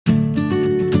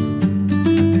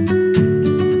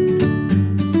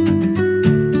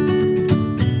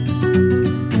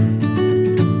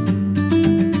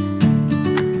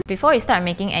before we start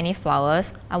making any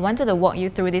flowers, I wanted to walk you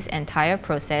through this entire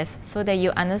process so that you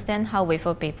understand how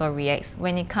wafer paper reacts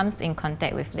when it comes in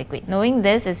contact with liquid. Knowing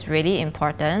this is really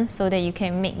important so that you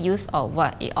can make use of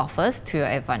what it offers to your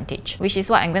advantage, which is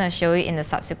what I'm going to show you in the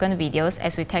subsequent videos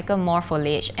as we tackle more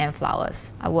foliage and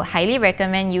flowers. I would highly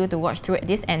recommend you to watch through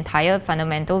this entire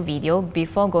fundamental video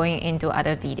before going into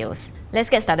other videos.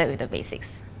 Let's get started with the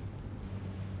basics.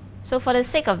 So for the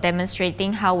sake of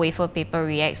demonstrating how wafer paper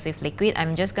reacts with liquid,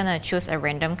 I'm just going to choose a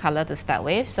random color to start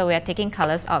with. So we are taking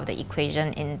colors out of the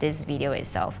equation in this video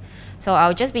itself. So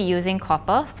I'll just be using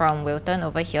copper from Wilton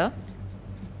over here.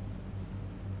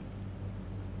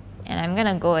 And I'm going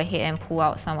to go ahead and pull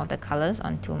out some of the colors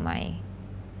onto my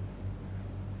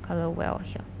color well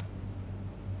here.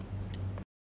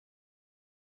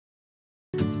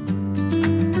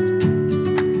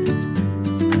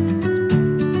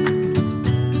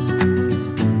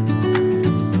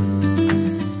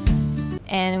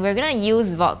 And we're going to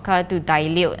use vodka to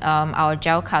dilute our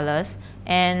gel colors.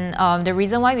 And the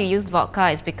reason why we use vodka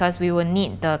is because we will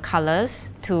need the colors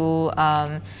to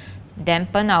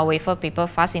dampen our wafer paper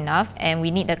fast enough, and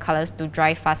we need the colors to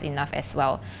dry fast enough as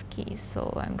well. Okay,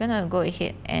 so I'm going to go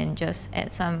ahead and just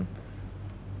add some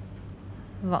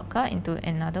vodka into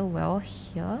another well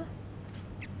here.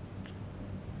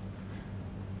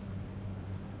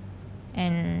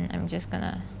 And I'm just going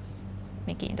to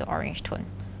make it into orange tone.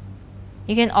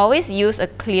 You can always use a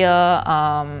clear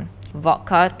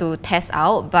vodka to test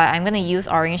out, but I'm going to use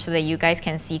orange so that you guys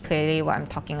can see clearly what I'm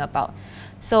talking about.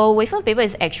 So wafer paper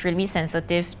is extremely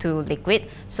sensitive to liquid.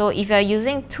 So if you're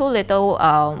using too little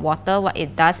water, what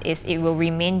it does is it will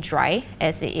remain dry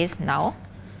as it is now.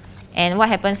 And what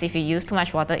happens if you use too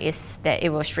much water is that it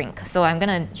will shrink. So I'm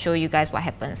going to show you guys what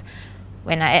happens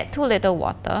when I add too little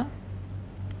water.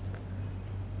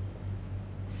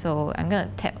 So I'm going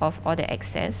to tap off all the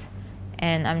excess.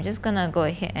 And I'm just going to go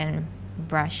ahead and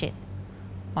brush it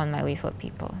on my wafer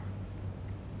paper.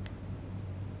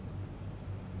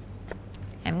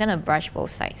 I'm going to brush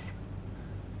both sides.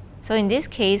 So in this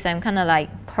case, I'm kind of like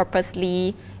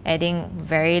purposely adding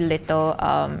very little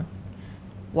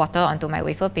water onto my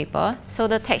wafer paper. So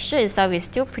the texture itself is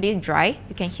still pretty dry.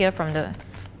 You can hear from the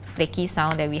flaky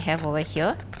sound that we have over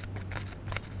here.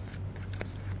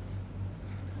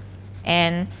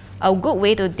 And a good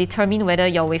way to determine whether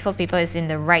your wafer paper is in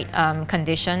the right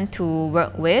condition to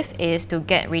work with is to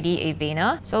get ready a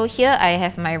veiner. So here I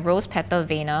have my rose petal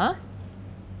veiner.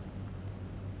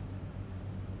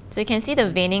 So you can see the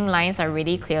veining lines are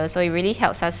really clear, so it really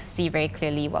helps us see very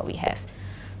clearly what we have.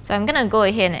 So I'm going to go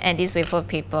ahead and add this wafer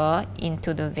paper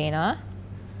into the veiner.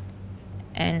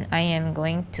 And I am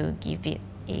going to give it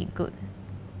a good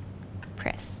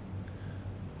press.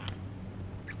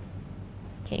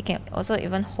 Okay, you can also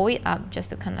even hold it up just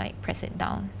to kind of like press it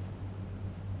down.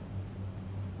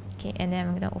 Okay, and then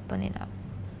I'm going to open it up.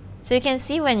 So you can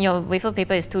see when your wafer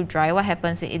paper is too dry, what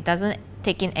happens is it doesn't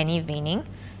take in any veining,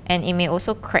 and it may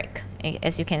also crack,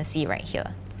 as you can see right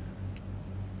here.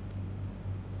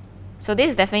 So this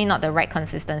is definitely not the right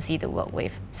consistency to work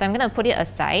with. So I'm going to put it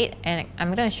aside, and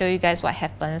I'm going to show you guys what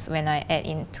happens when I add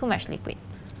in too much liquid.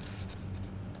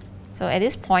 So at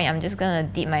this point, I'm just going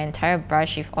to dip my entire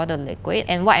brush with all the liquid.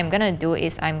 And what I'm going to do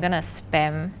is I'm going to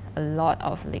spam a lot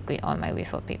of liquid on my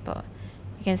wafer paper.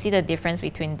 You can see the difference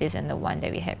between this and the one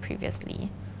that we had previously.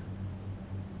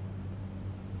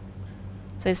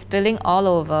 So it's spilling all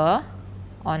over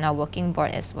on our working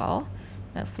board as well.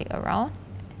 I'm going to flip around.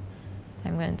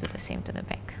 I'm going to do the same to the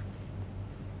back.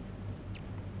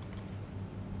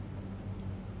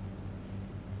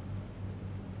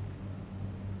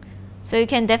 So you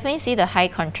can definitely see the high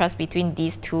contrast between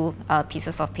these two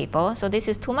pieces of paper. So this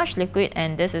is too much liquid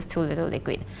and this is too little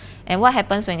liquid. And what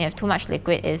happens when you have too much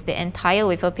liquid is the entire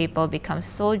wafer paper becomes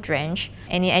so drenched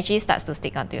and it actually starts to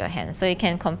stick onto your hand. So you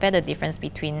can compare the difference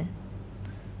between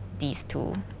these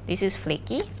two. This is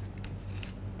flaky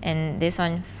and this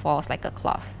one falls like a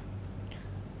cloth.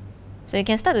 So you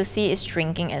can start to see it's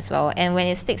shrinking as well. And when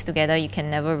it sticks together, you can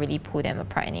never really pull them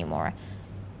apart anymore.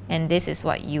 And this is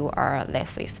what you are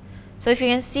left with. So if you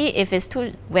can see, if it's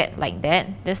too wet like that,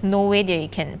 there's no way that you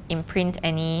can imprint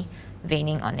any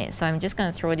veining on it. So I'm just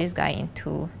going to throw this guy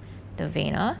into the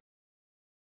veiner.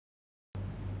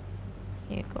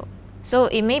 Here you go. So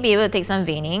it may be able to take some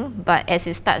veining, but as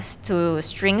it starts to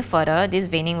string further, this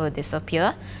veining will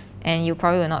disappear and you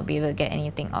probably will not be able to get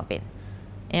anything of it.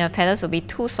 And your petals will be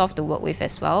too soft to work with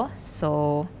as well.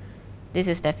 So this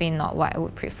is definitely not what I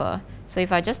would prefer. So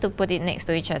if I just to put it next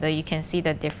to each other, you can see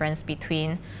the difference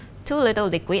between too little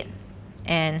liquid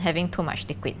and having too much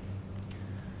liquid.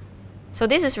 So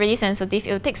this is really sensitive.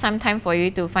 It will take some time for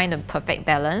you to find the perfect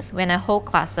balance. When I hold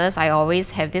classes, I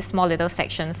always have this small little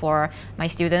section for my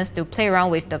students to play around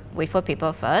with the wafer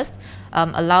paper first,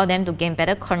 allow them to gain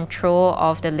better control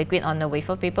of the liquid on the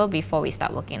wafer paper before we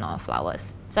start working on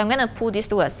flowers. So I'm going to pull these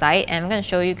two aside and I'm going to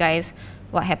show you guys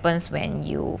what happens when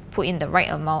you put in the right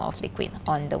amount of liquid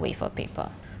on the wafer paper.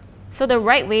 So the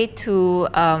right way to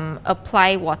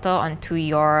apply water onto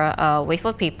your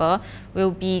wafer paper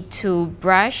will be to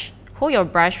hold your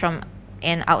brush from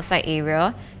an outside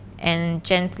area and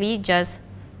gently just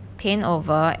paint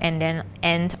over and then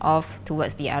end off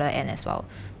towards the other end as well.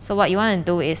 So what you want to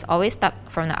do is always start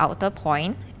from the outer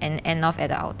point and end off at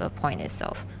the outer point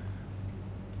itself.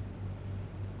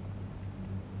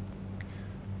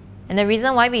 And the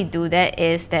reason why we do that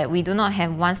is that we do not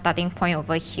have one starting point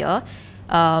over here.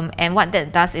 And what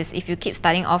that does is if you keep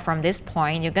starting off from this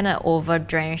point, you're going to over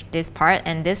drench this part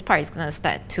and this part is going to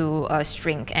start to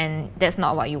shrink, and that's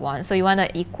not what you want. So you want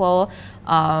an equal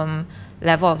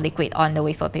level of liquid on the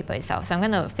wafer paper itself. So I'm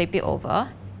going to flip it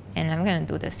over and I'm going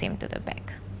to do the same to the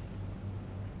back.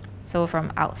 So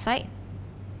from outside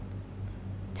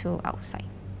to outside.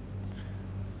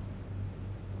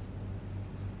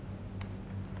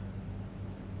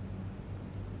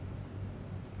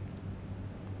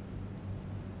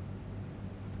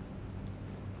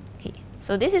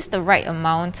 So this is the right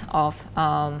amount of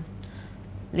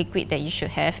liquid that you should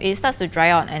have. If it starts to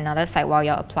dry out on another side while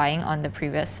you're applying on the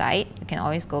previous side, you can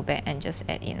always go back and just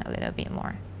add in a little bit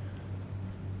more.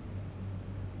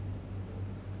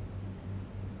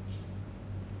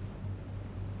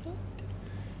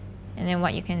 And then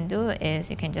what you can do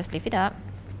is you can just lift it up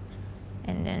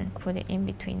and then put it in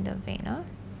between the veiner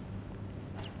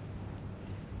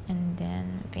and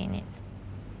then vein it.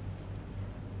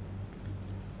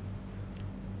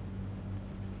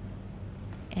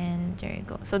 And there you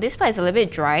go. So this part is a little bit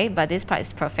dry, but this part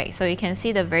is perfect. So you can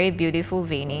see the very beautiful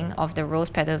veining of the rose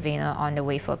petal veiner on the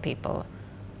wafer paper.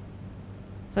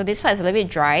 So this part is a little bit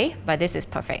dry, but this is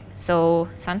perfect. So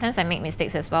sometimes I make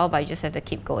mistakes as well, but you just have to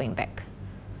keep going back.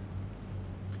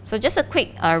 So just a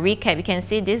quick recap, you can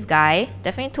see this guy,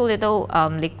 definitely too little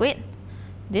liquid.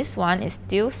 This one is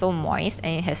still so moist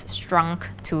and it has shrunk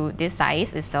to this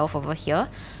size itself over here.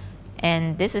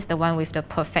 And this is the one with the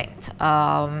perfect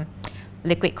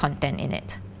liquid content in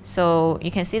it. So you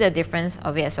can see the difference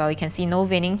of it as well. You can see no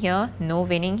veining here, no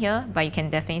veining here, but you can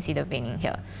definitely see the veining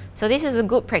here. So this is a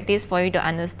good practice for you to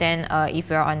understand if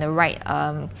you're on the right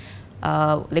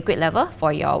liquid level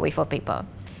for your wafer paper.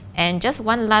 And just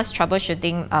one last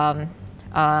troubleshooting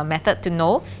method to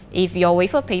know if your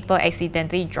wafer paper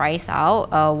accidentally dries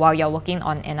out while you're working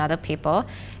on another paper.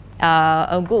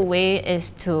 A good way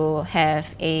is to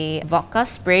have a vodka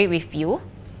spray with you.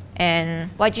 And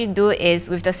what you do is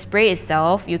with the spray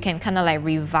itself, you can kind of like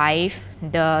revive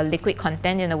the liquid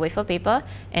content in the wafer paper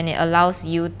and it allows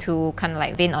you to kind of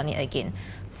like vein on it again.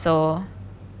 So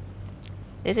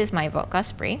this is my vodka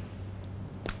spray.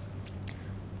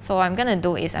 So what I'm going to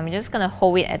do is I'm just going to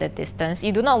hold it at a distance.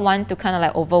 You do not want to kind of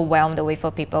like overwhelm the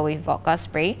wafer paper with vodka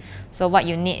spray. So what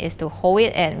you need is to hold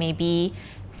it at maybe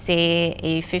say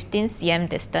a 15 cm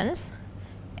distance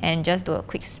and just do a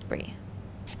quick spray.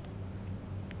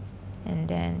 And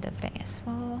then the back as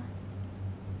well.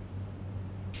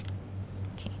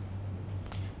 Okay.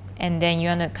 And then you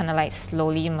want to kind of like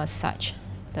slowly massage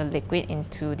the liquid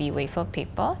into the wafer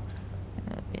paper. A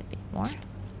little bit more.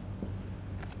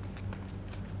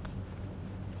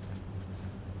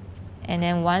 And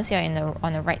then once you're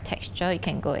on the right texture, you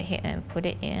can go ahead and put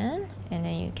it in, and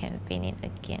then you can vein it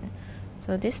again.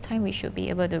 So this time we should be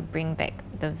able to bring back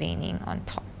the veining on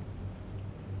top.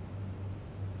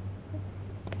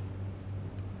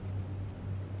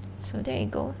 So there you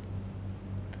go.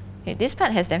 Okay, this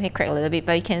part has definitely cracked a little bit,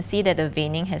 but you can see that the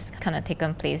veining has kind of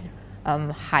taken place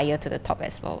higher to the top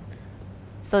as well.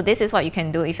 So this is what you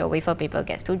can do if your wafer paper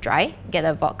gets too dry. Get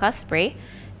a vodka spray,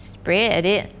 spray at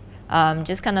it,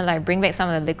 just kind of like bring back some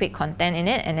of the liquid content in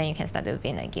it, and then you can start to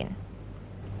vein again.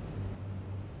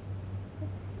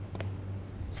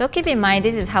 So keep in mind,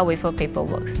 this is how wafer paper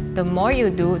works. The more you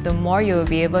do, the more you will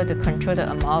be able to control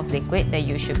the amount of liquid that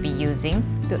you should be using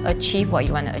to achieve what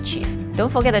you want to achieve.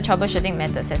 Don't forget the troubleshooting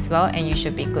methods as well, and you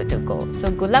should be good to go. So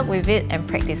good luck with it, and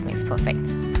practice makes perfect.